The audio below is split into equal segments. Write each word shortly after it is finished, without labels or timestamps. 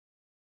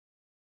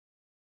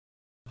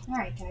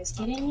Alright guys,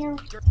 get in your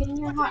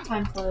hot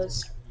time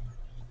clothes.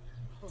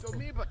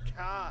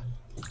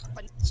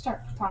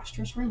 Start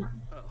preposterous rumor.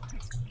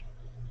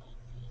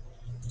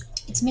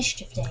 It's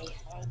mischief day.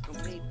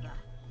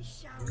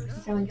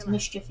 We're going to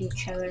mischief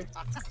each other.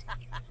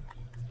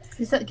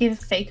 Does that give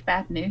fake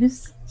bad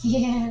news?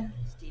 Yeah.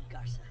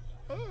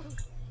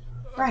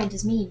 Bryant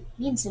is mean.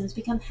 Mean Sims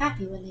become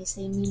happy when they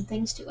say mean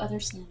things to other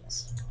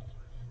Sims.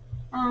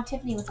 Aw,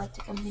 Tiffany would like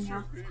to come hang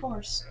out, of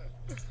course.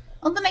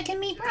 Well, then I can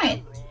meet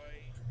Bryant.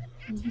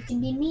 And he can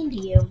be mean to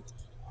you.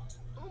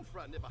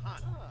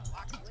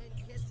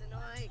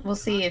 We'll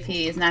see if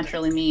he is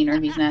naturally mean or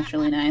if he's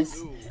naturally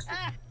nice.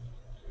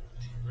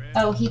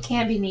 Oh, he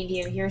can be mean to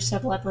you. You're a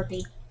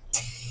celebrity.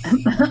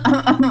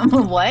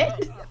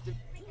 What?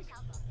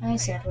 I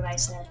said what I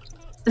said.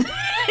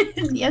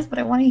 Yes, but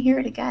I want to hear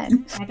it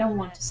again. I don't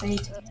want to say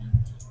it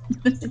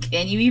again.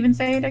 Can you even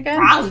say it again?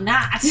 Probably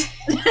not.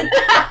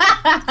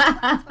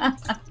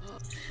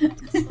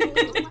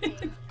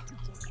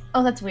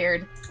 Oh, that's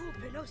weird.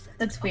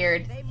 That's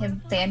weird.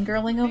 Him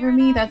fangirling over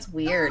me? That's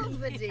weird.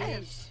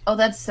 Oh,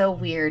 that's so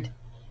weird.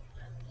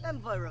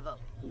 Selfie!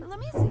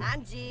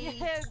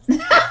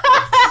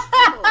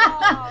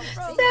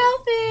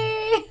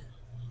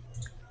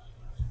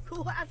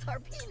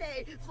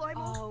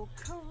 Oh,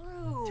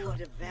 Karoo.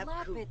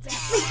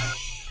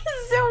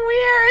 So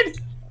weird.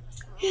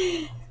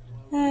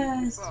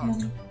 It's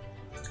funny.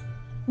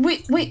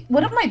 Wait,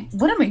 what am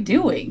I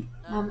doing?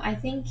 I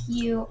think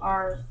you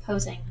are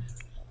posing.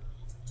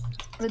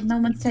 But no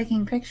one's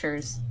taking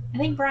pictures. I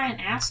think Brian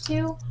asked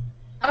to.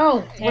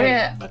 Oh,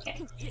 There.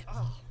 Okay.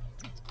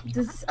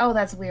 Oh,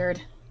 that's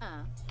weird.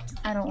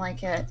 I don't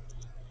like it.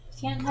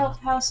 Can't help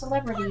how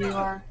celebrity you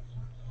are.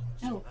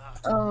 Oh.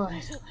 Oh, I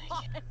don't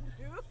like it.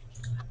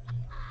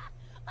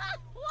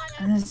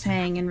 I'm just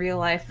saying, in real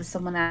life, if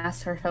someone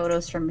asked for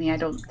photos from me, I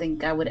don't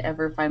think I would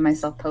ever find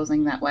myself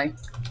posing that way.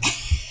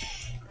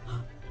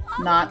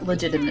 Not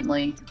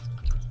legitimately.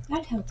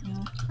 I'd hope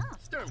not.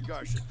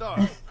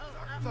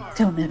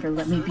 Don't ever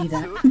let me be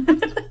that.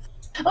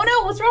 Oh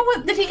no, what's wrong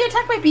with... Did he get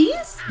attacked by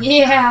bees?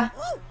 Yeah.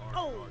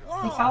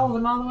 They followed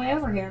him all the way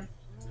over here.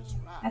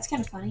 That's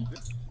kind of funny.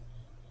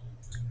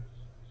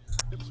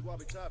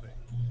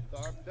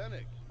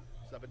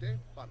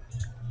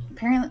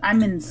 Apparently,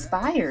 I'm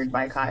inspired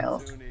by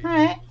Kyle.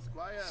 Alright.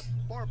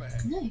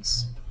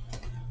 Nice.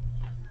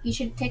 You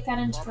should take that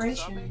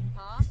inspiration.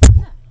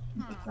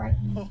 Right.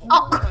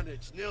 Oh!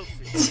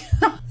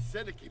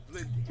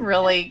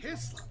 Really?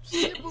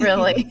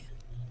 Really?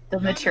 The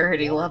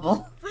maturity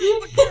level. He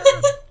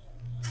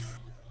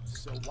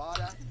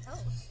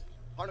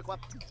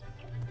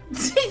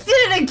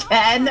did it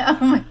again! Oh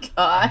my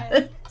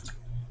god.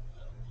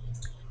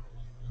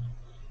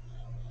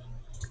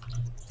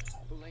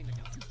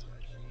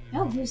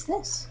 Oh, who's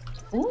this?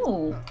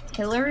 Ooh,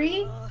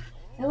 Hillary?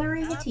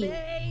 Hillary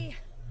Hittite.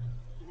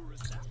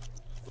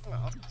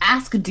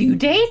 Ask due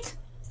date?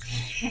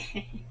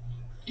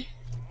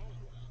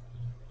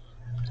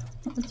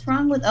 What's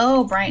wrong with...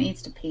 Oh, Bryant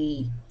needs to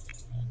pee.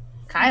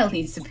 Kyle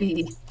needs to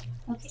pee.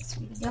 Okay,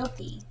 sweetie, go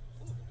pee.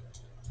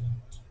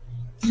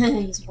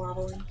 He's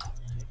wobbling.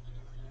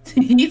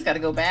 He's gotta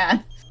go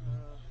bad.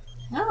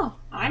 Oh,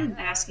 I'm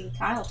asking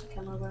Kyle to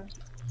come over.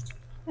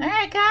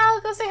 Alright,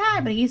 Kyle, go say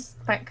hi.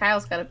 But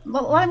Kyle's gotta...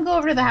 Let him go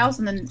over to the house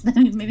and then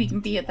maybe he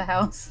can pee at the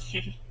house.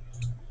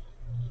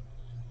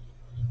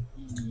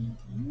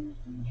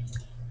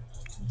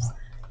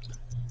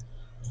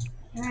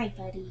 Alright,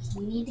 buddy,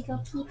 you need to go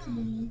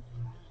pee-pee.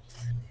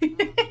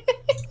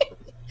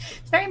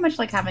 It's very much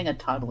like having a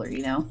toddler,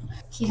 you know?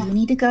 Yeah. Do you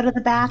need to go to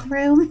the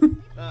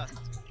bathroom?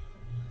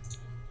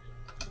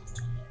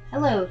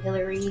 Hello,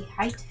 Hillary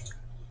Height.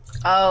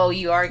 Oh,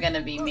 you are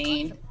gonna be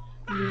mean.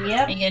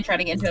 Yep. Are you gonna try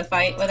to get into a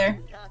fight with her?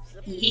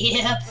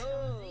 Yep.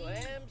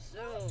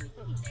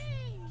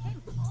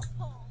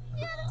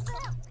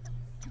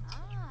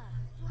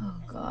 Oh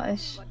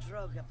gosh.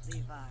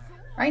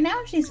 Right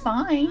now she's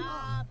fine.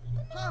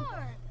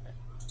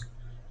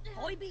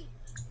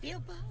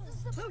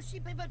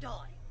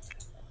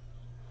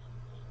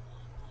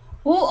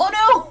 Oh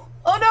no!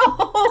 Oh no!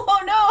 Oh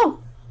no!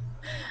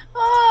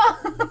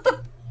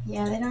 Oh!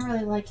 Yeah, they don't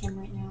really like him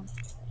right now.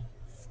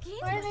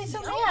 Why are they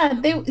so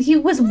mad? He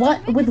was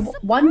one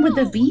with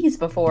the bees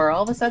before.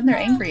 All of a sudden they're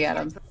angry at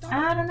him.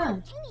 I don't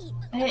know.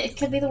 It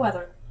could be the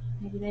weather.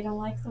 Maybe they don't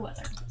like the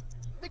weather.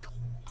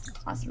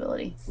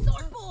 Possibility.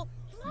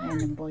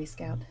 Random Boy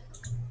Scout.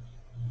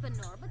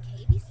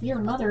 Your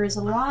mother is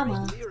a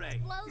llama.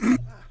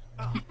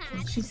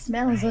 She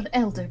smells of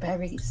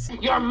elderberries.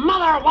 Your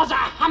mother was a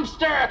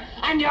hamster,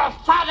 and your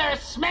father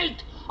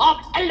smelt of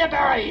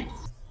elderberries.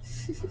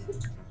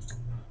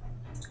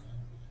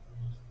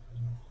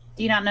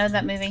 Do you not know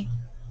that movie?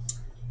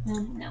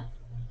 No.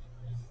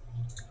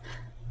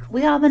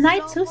 We are the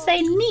knights who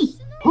say me.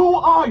 Who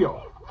are you?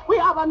 We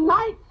are the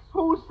knights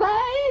who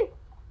say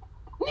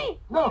ni.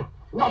 No,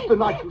 not the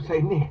knights who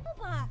say ni.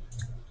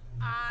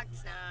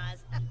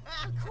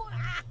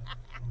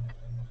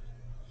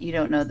 You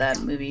don't know that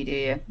movie, do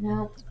you?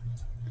 No.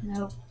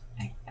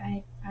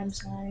 I'm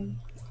sorry.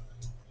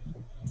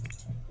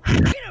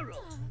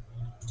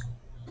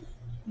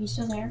 You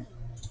still there?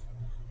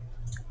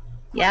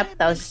 Yep,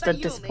 that was just a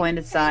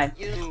disappointed sigh.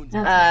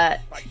 Okay.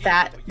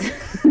 That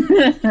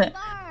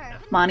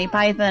Monty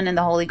Python and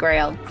the Holy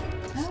Grail.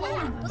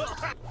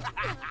 Oh.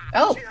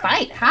 Oh,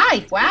 fight!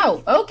 Hi!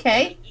 Wow,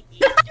 okay.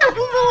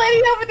 The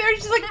lady over there,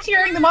 she's like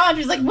cheering them on.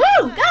 She's like, woo!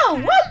 Go!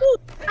 Woo!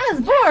 I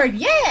was bored,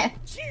 yeah!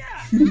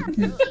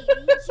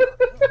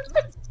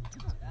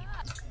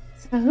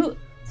 So who...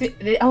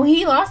 oh,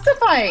 he lost the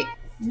fight!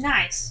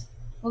 Nice.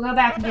 We'll go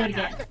back and do it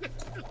again.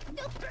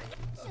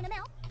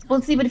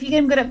 Well, see, but if you get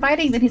him good at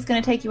fighting, then he's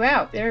gonna take you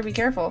out. Better be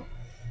careful.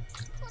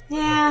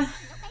 Yeah.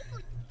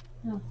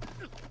 Oh.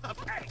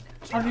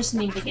 I'll just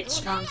need to get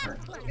stronger.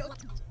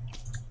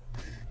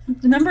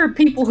 The number of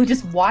people who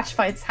just watch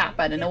fights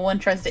happen and no one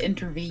tries to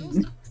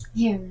intervene.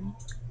 Yeah.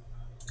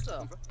 It's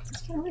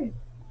kind of weird.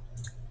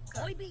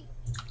 I'm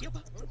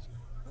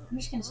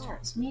just gonna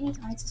start as many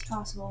fights as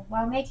possible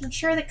while making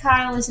sure that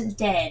Kyle isn't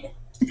dead.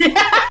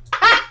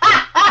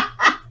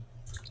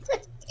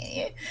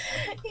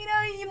 You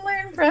know, you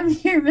learn from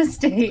your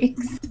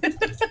mistakes.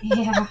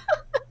 Yeah.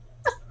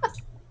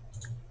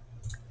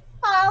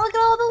 Oh, look at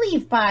all the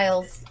leaf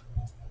piles.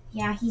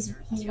 Yeah, he's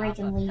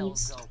raking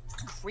leaves.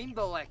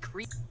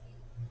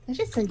 I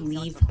should say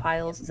leaf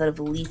piles instead of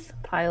leaf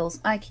piles.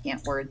 I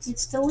can't words.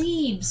 It's the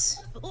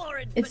leaves.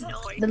 It's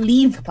the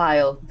leaf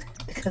pile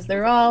because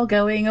they're all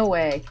going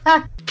away.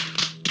 Ha!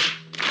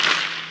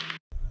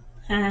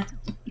 Huh.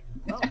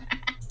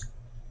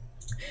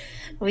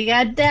 We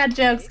got dad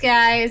jokes,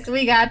 guys.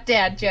 We got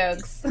dad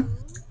jokes. And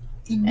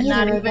not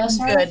Neither of even us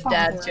are good a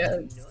dad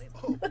father. jokes.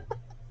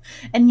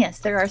 And yes,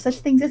 there are such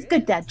things as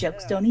good dad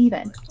jokes. Don't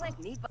even.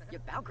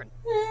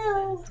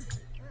 Oh.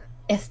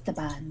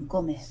 Esteban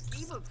Gomez.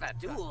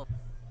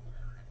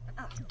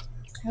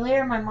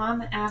 Earlier, my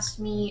mom asked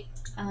me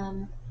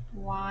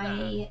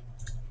why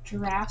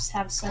giraffes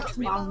have such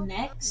long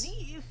necks,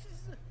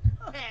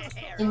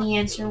 and the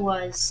answer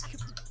was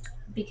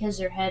because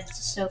their heads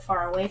are so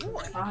far away from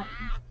their body.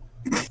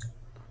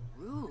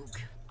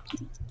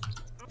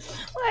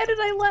 Why did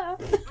I laugh?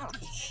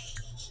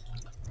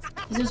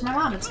 Because it was my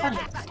mom. It's funny.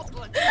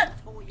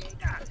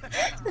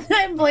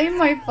 I blame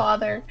my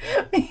father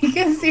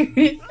because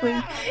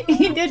seriously,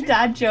 he did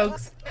dad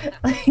jokes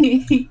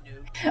like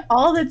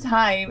all the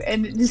time,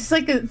 and just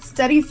like a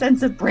steady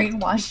sense of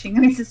brainwashing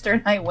my sister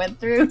and I went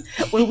through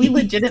when we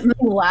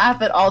legitimately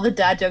laugh at all the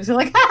dad jokes. We're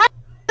like, "Ha,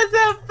 that's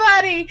so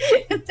funny,"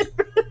 and they're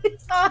really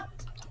not,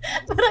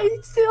 but I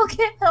still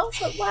can't help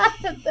but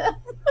laugh at them.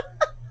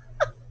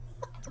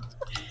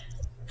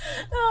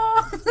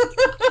 Oh.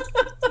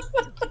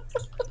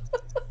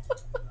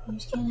 You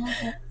just can't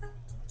help it.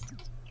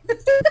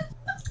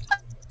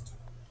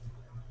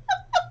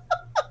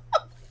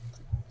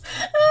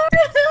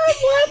 I'm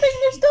laughing.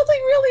 There's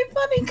nothing really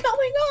funny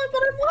going on,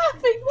 but I'm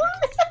laughing. Why?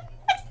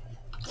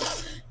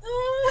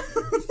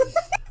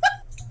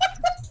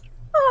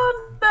 Oh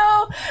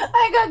no!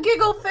 I got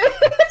giggle fit.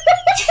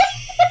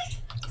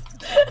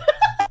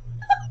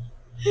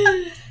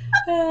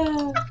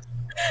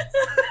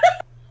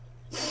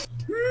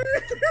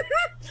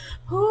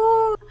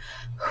 Ooh,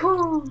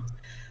 ooh,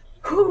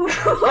 ooh.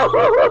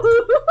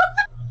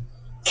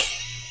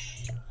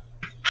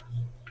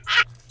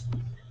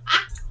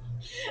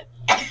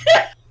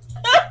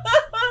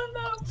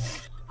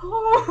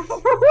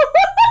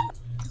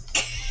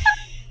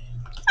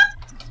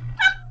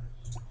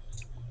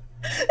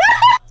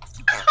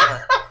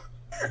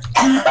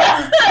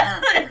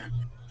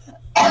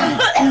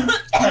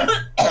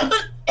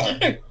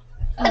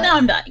 And now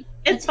I'm dying.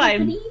 It's fine.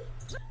 Tiffany?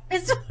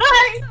 It's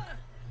fine.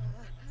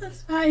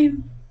 It's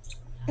fine.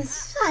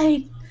 It's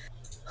fine.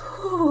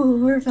 Ooh,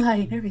 we're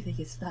fine. Everything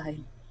is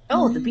fine.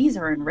 Oh, the bees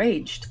are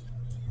enraged.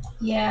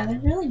 Yeah, they're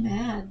really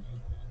mad.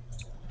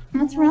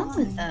 What's wrong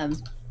with them?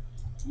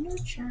 I'm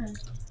not sure.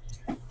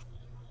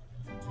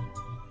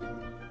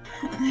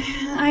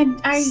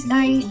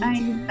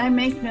 I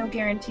make no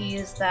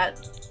guarantees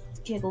that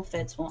giggle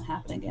fits won't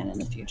happen again in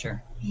the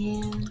future.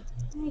 Yeah,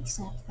 I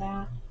accept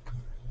that.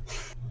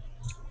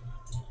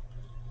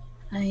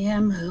 I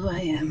am who I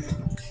am.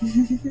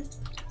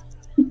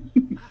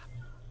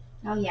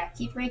 Oh yeah,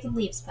 keep raking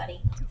leaves,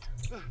 buddy.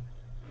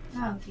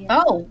 Oh dear.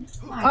 Oh,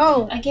 My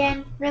oh. God.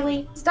 Again?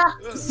 Really? Stop!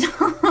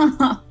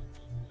 Stop!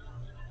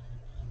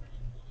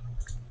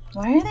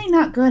 Why are they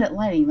not good at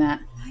lighting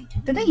that? I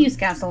don't Did they know. use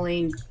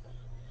gasoline?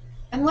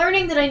 I'm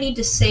learning that I need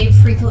to save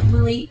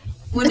frequently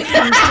when it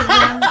comes to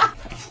them.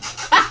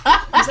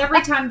 Because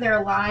every time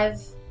they're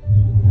alive,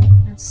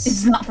 It's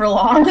it's not for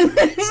long.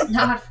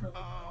 not for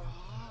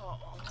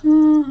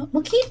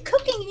Well, keep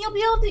cooking and you'll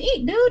be able to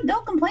eat, dude.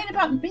 Don't complain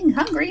about being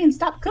hungry and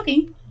stop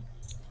cooking.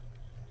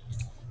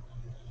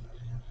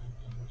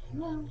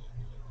 well.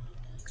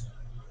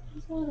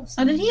 There's a little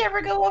Oh, did he something.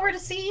 ever go over to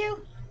see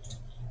you?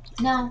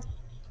 No,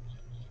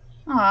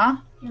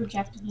 Aw, he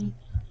rejected me.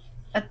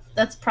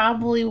 that's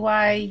probably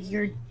why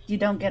you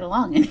don't get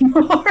along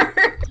anymore.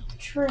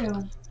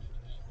 True.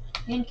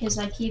 And because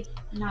I keep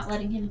not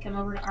letting him come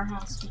over to our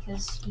house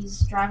because he's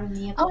driving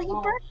me up Oh, the he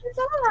wall. burned his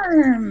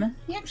arm.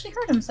 He actually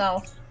hurt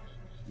himself.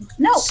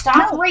 No,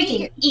 Stop no,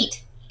 raking.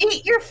 Eat.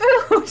 Eat your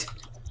food.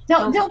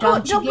 No, don't go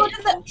to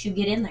the. Don't you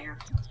get in there.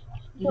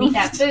 You eat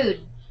that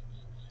food.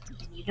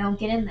 And you don't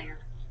get in there.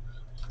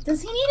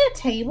 Does he need a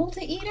table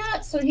to eat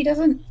at so he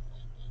doesn't?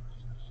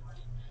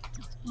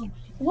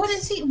 What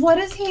is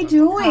he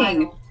doing?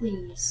 Kyle,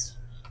 please.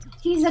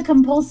 He's a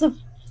compulsive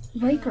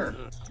raker.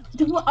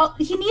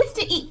 He needs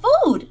to eat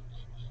food.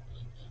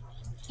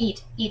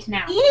 Eat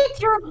now. Eat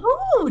your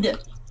food.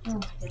 Oh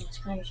my goodness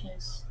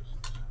gracious.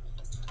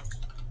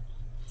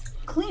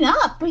 Clean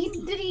up. But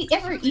did he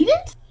ever eat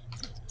it?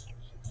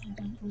 I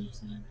don't believe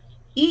so.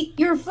 Eat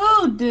your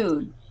food,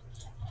 dude.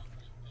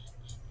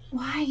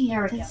 Why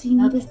does he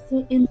need to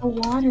sit in the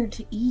water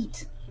to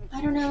eat?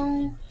 I don't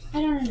know.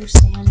 I don't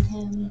understand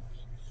him.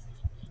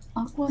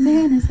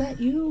 Aquaman, is that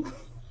you?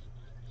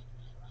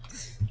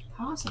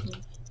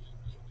 Possibly.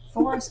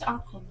 Forest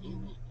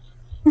Aquaman.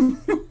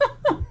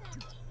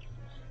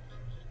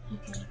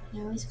 Okay,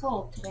 now he's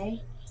cold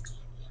today.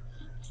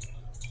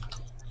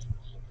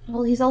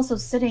 Well, he's also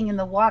sitting in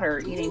the water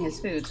eating his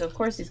food, so of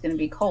course he's going to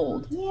be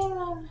cold.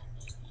 Yeah.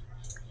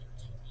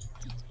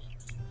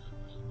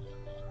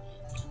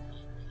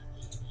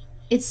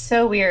 It's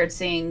so weird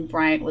seeing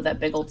Bryant with that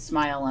big old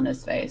smile on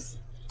his face.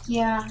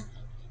 Yeah.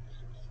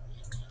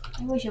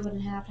 I wish it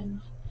wouldn't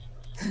happen.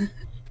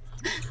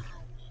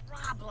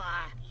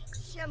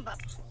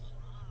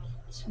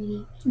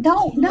 Sweetie.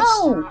 No.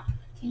 Stop.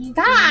 Can you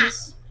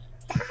please?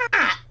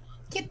 Stop!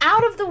 Get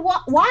out of the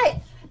water.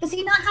 Why? Does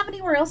he not have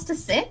anywhere else to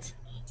sit?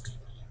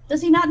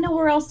 Does he not know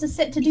where else to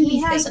sit to do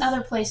these things? He has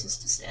other places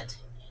to sit.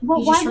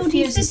 Well, why would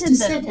he sit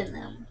in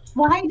them?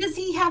 Why does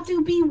he have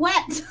to be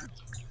wet?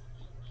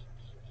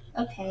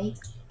 Okay.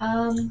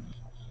 I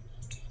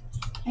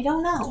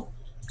don't know.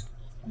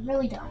 I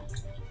really don't.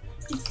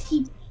 Is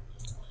he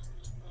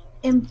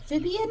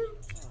amphibian?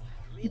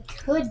 He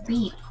could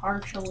be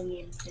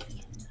partially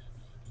amphibian.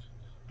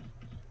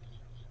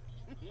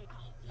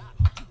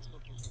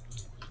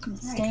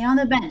 Stay on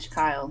the bench,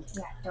 Kyle.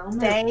 Yeah, don't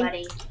move,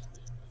 buddy.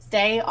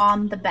 Stay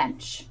on the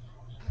bench.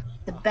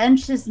 The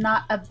bench is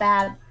not a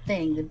bad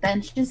thing. The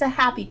bench is a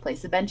happy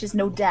place. The bench is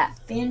no death.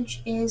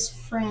 Bench is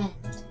friend,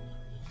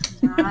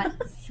 not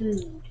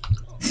food.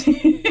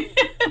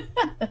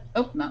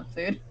 Oh, not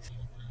food.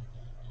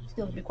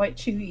 Still be quite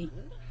chewy. You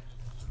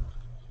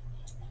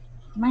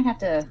might have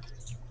to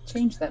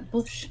change that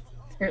bush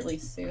fairly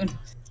soon.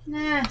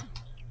 Nah,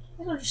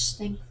 it'll just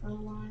stink for a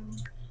while.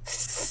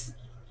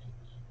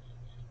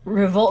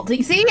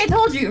 Revolting. See, I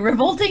told you,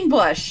 revolting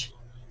bush.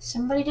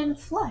 Somebody didn't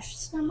flush.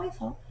 It's not my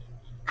fault.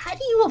 How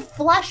do you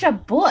flush a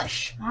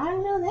bush? I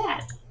don't know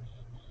that.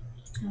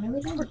 I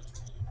really don't.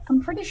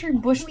 I'm pretty sure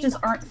bushes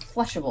aren't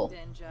flushable.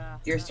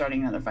 You're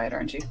starting another fight,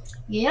 aren't you?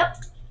 Yep.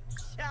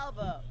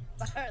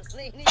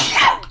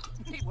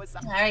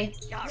 Sorry.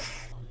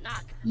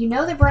 You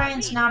know that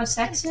Brian's not a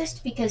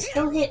sexist because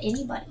he'll hit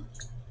anybody.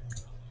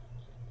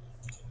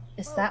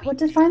 Is that what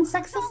defines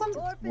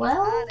sexism?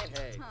 Well,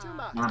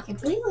 not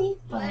completely,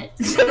 but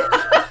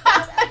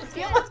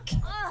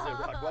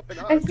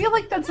I feel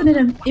like that's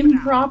an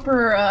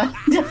improper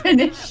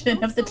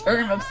definition of the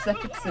term of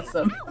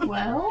sexism.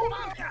 well,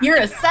 You're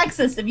a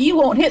sexist if you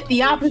won't hit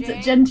the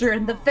opposite gender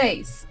in the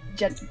face.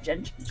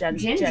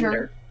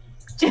 Gender.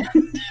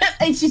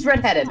 And she's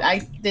redheaded. I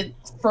did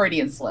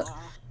Freudian slip.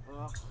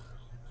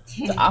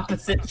 The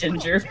opposite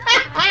ginger.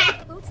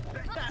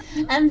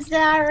 I'm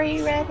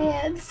sorry,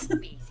 redheads.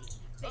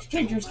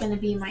 Ginger's gonna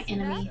be my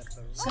enemy.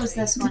 So is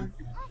this one.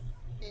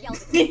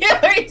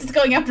 Yeah, he's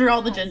going after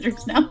all the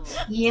gingers now.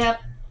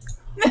 Yep.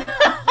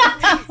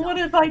 What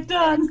have I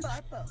done?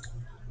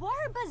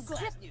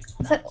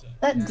 Is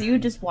that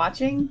dude just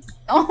watching?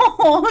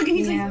 Oh, look,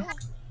 he's Yeah.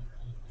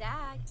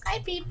 hi,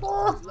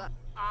 people.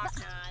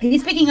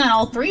 He's picking on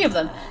all three of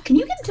them. Can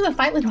you get into a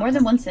fight with more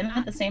than one sim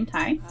at the same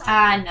time?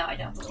 No, I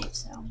don't believe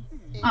so.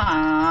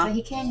 Aww. But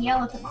he can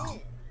yell at them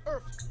all.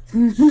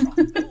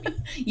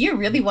 You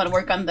really want to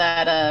work on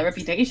that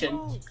reputation.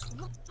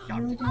 I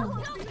really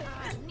do.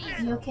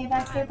 You okay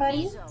back there,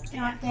 buddy?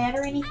 Not dead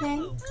or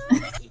anything?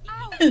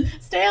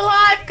 Stay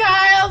alive,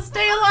 Kyle!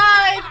 Stay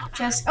alive!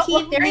 Just Oh, keep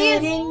look, there he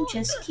is. knitting,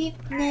 just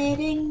keep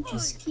knitting,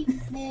 just keep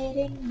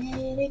knitting,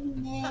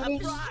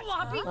 knitting.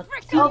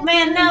 Oh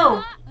man,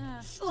 no!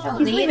 Don't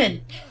He's leave.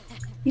 leaving.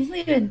 He's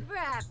leaving.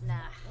 I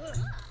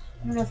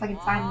don't know if I can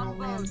find an old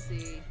man.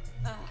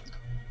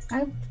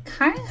 I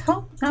kind of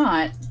hope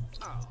not.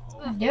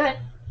 I'd do it.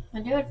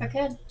 I'd do it if I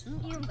could.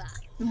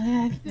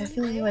 I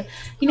feel like you would.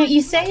 You know,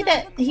 you say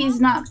that he's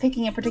not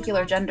picking a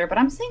particular gender, but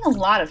I'm seeing a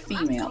lot of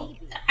female.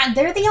 And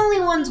they're the only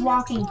ones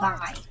walking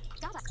by.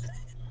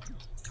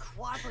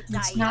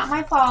 It's not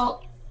my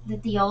fault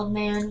that the old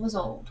man was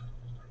old.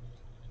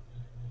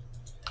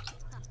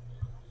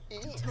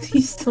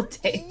 He still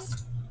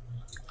takes.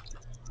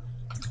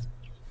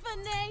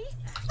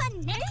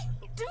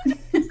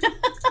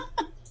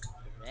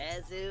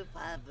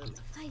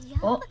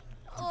 Oh.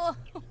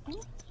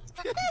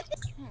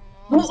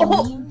 It's a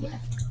Oh. mean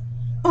gift.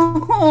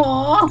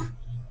 Oh.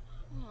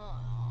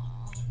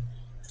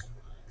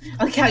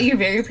 you're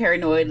very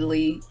paranoid,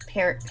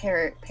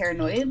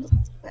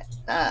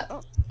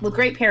 with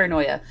great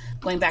paranoia,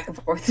 going back and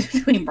forth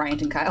between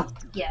Bryant and Kyle.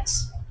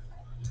 Yes.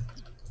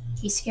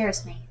 He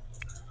scares me.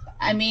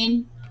 I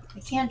mean, I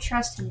can't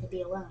trust him to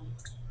be alone.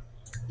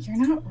 you're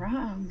not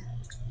wrong.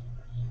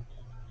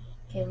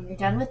 Okay, when you're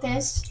done with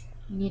this,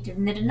 you need to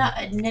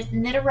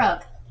knit a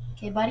rug.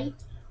 Okay, buddy?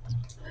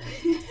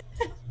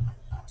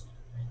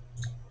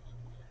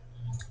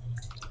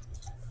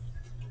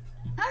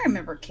 I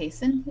remember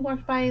Kason. He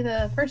walked by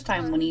the first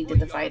time when he did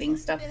the fighting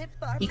stuff.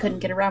 He couldn't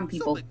get around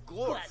people.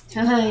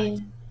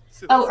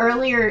 Oh,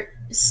 earlier,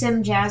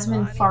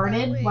 Jasmine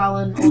farted while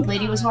an old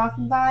lady was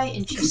walking by,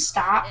 and she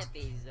stopped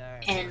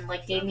and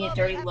like gave me a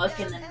dirty look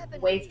and then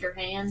waved her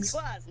hands.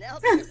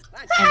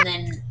 And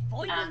then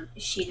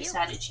she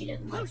decided she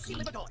didn't like me.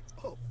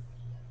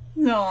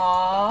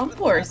 Aw,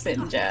 poor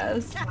Sim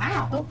Jazz.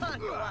 Wow.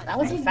 That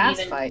was a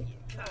fast fight.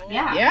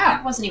 Yeah, Yeah.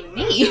 that wasn't even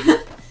me.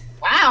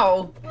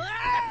 Wow.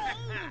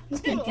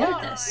 He's getting good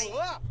at this.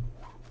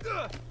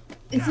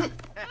 Is good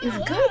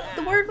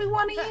the word we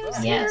want to use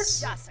here?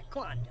 Yes.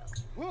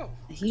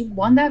 He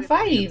won that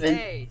fight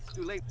even.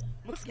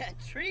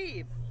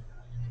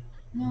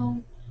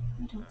 No,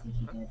 I don't think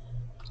he did.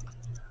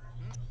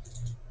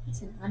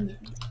 It's an onion.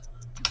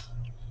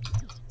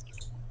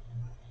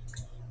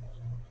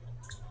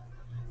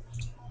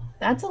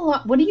 That's a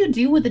lot. What do you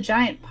do with a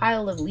giant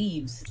pile of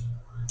leaves?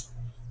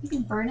 You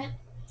can burn it.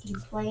 You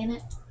can play in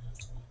it.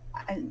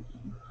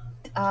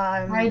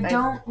 I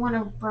don't want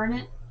to burn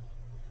it.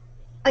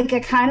 Like, I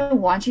kind of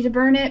want you to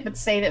burn it, but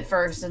save it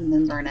first and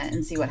then burn it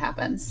and see what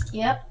happens.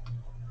 Yep.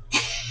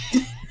 You're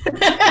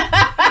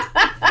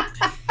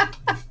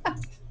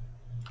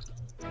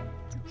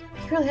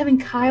really having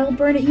Kyle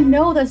burn it? You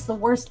know that's the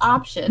worst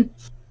option.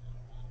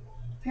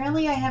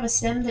 Apparently I have a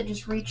sim that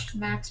just reached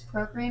max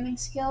programming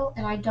skill,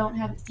 and I don't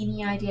have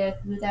any idea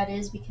who that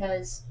is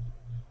because...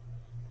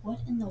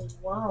 What in the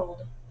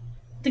world?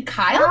 Did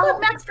Kyle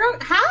have max pro?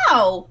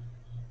 How?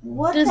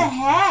 What the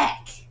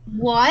heck?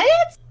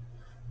 What?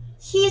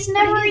 He's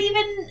never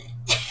even...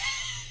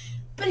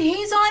 But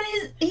he's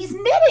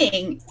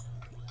knitting.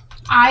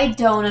 I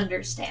don't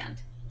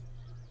understand.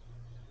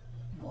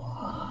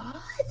 What?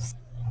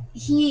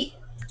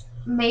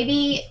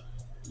 Maybe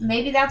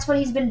that's what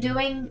he's been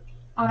doing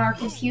on our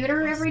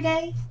computer every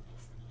day?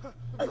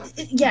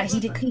 Yeah,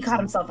 he caught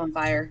himself on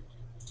fire.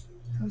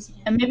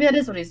 And maybe that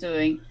is what he's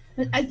doing.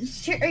 Are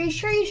you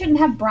sure you shouldn't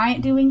have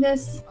Bryant doing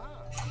this?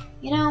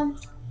 You know...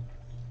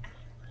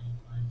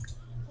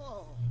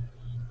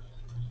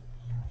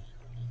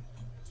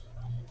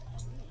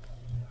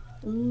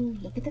 Ooh,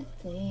 look at the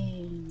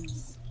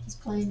flames. He's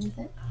playing with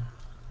it.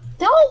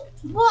 Don't!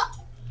 What?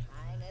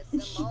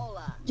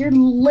 You're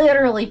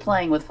literally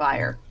playing with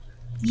fire.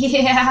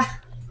 Yeah.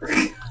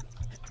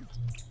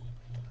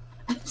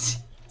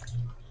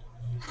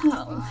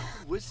 Oh.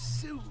 What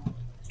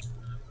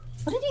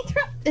did he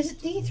throw? Did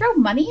he throw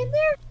money in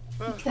there?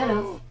 He could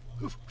have.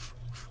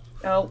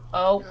 Oh.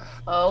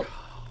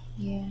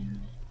 Yeah.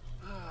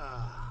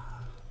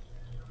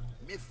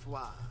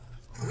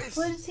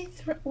 What does he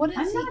throw?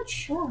 I'm not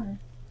sure.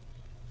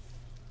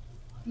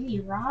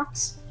 Maybe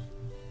rocks.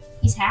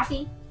 He's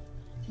happy.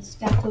 He's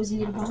got cozy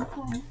little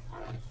bonfire.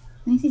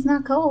 At least he's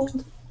not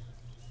cold.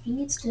 He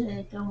needs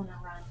to go on a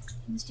run.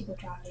 He needs to go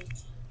jogging.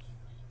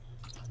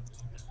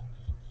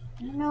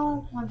 I don't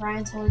know why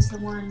Brian's always the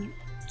one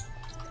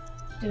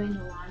doing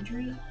the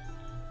laundry.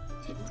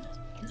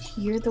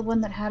 You're the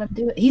one that had him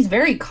do it. He's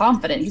very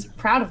confident. He's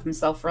proud of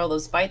himself for all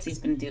those fights he's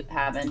been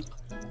having.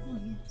 Oh,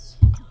 yes.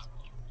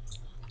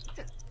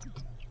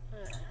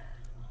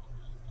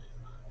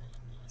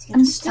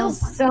 I'm still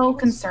so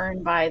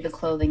concerned by the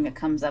clothing that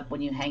comes up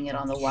when you hang it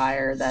on the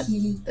wire that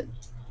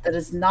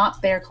is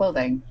not their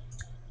clothing.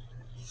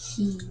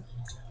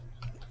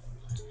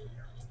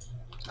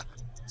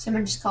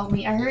 Someone just called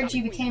me. I heard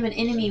you became an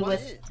enemy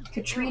with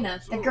Katrina.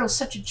 That girl's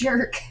such a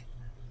jerk.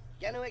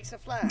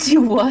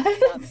 Do what?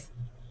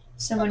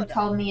 Someone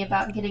called me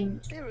about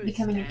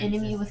becoming an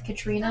enemy with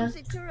Katrina.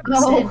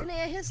 Oh.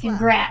 Said,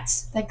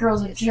 congrats. That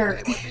girl's a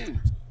jerk.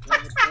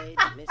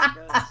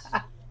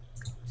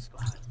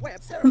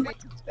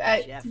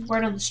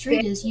 Word on the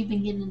street is you've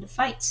been getting into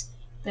fights.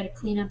 Better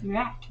clean up your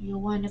act or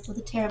you'll wind up with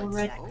a terrible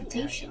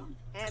reputation.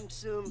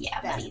 Yeah,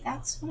 buddy,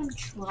 that's what I'm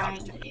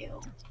trying to do.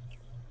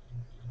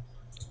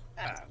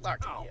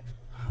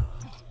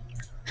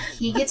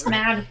 He gets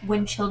mad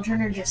when children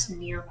are just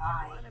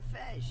nearby.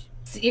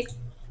 See?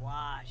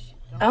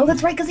 Oh,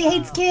 that's right, because he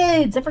hates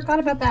kids. I forgot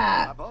about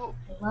that. I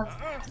love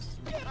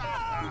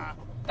that.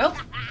 Oh,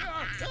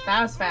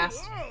 that was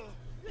fast.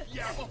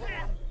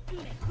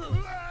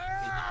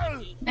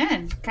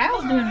 Man,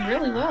 Kyle's doing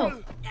really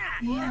well.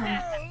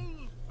 Yeah.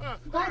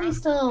 I'm glad he's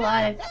still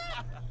alive.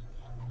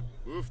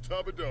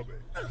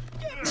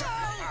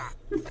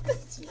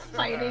 This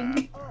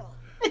fighting.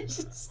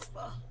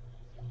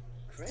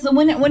 So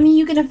when are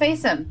you gonna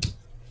face him?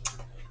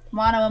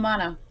 Mano a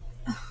mano.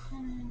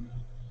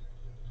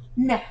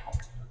 No.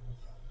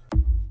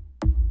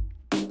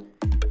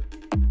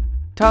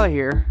 Tyler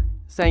here.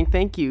 saying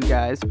thank you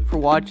guys for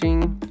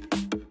watching.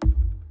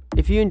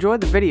 If you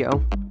enjoyed the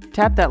video,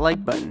 tap that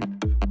like button.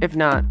 If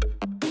not,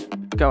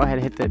 go ahead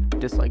and hit the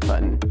dislike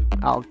button.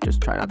 I'll just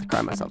try not to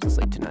cry myself to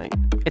sleep tonight.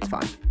 It's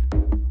fine.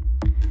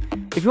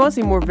 If you want to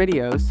see more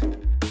videos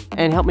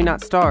and help me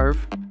not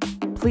starve,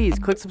 please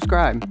click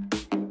subscribe.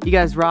 You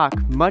guys rock.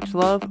 Much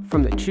love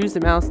from the Choose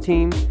the Mouse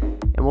team,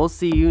 and we'll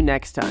see you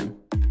next time.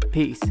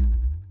 Peace.